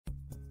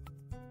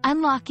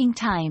Unlocking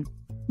time.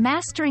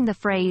 Mastering the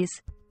phrase,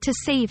 to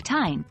save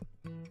time.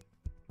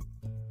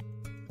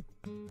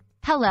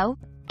 Hello,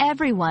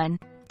 everyone.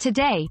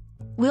 Today,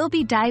 we'll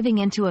be diving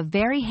into a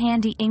very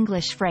handy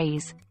English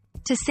phrase,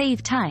 to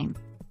save time.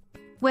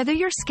 Whether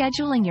you're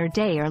scheduling your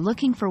day or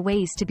looking for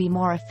ways to be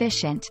more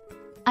efficient,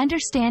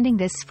 understanding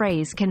this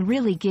phrase can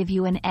really give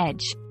you an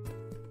edge.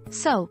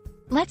 So,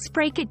 let's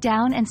break it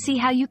down and see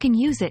how you can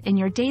use it in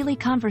your daily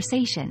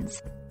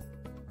conversations.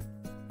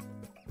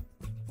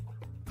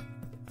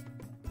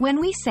 When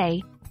we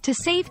say, to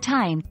save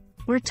time,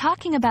 we're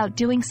talking about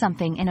doing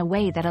something in a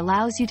way that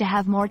allows you to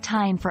have more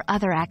time for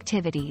other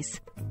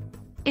activities.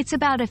 It's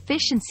about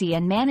efficiency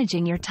and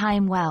managing your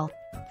time well.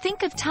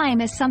 Think of time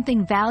as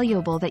something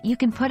valuable that you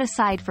can put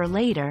aside for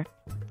later,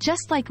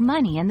 just like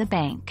money in the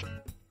bank.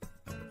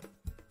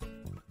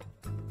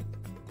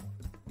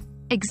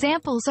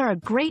 Examples are a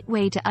great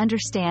way to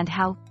understand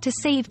how to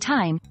save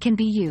time can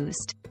be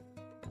used.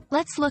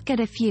 Let's look at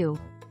a few.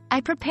 I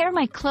prepare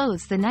my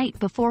clothes the night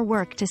before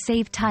work to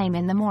save time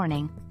in the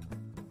morning.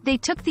 They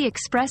took the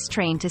express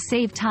train to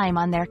save time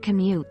on their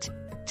commute.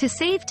 To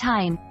save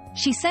time,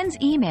 she sends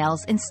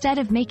emails instead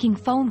of making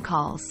phone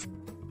calls.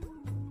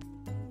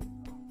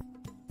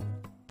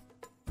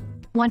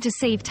 Want to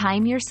save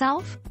time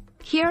yourself?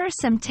 Here are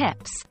some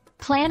tips.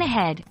 Plan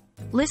ahead.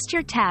 List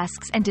your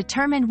tasks and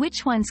determine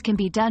which ones can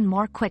be done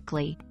more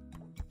quickly.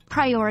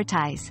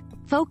 Prioritize.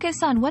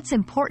 Focus on what's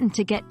important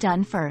to get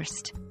done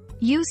first.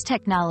 Use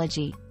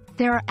technology.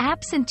 There are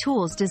apps and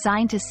tools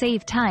designed to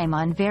save time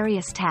on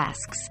various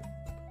tasks.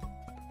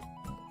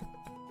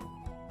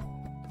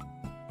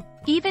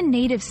 Even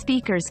native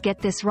speakers get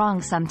this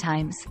wrong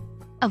sometimes.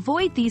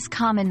 Avoid these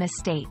common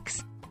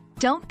mistakes.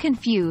 Don't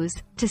confuse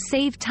to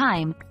save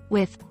time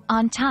with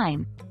on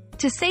time.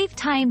 To save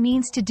time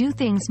means to do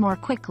things more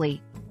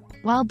quickly,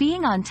 while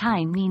being on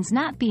time means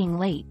not being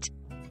late.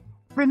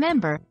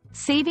 Remember,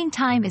 saving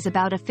time is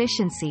about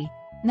efficiency,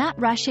 not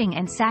rushing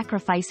and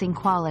sacrificing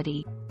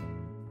quality.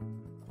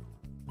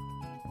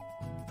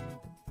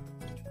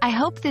 I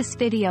hope this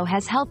video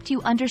has helped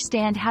you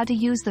understand how to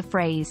use the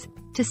phrase,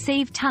 to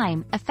save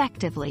time,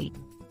 effectively.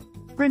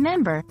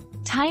 Remember,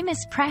 time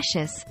is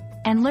precious,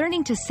 and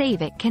learning to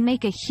save it can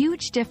make a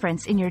huge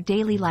difference in your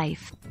daily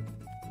life.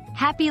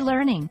 Happy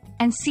learning,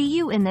 and see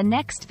you in the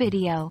next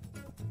video.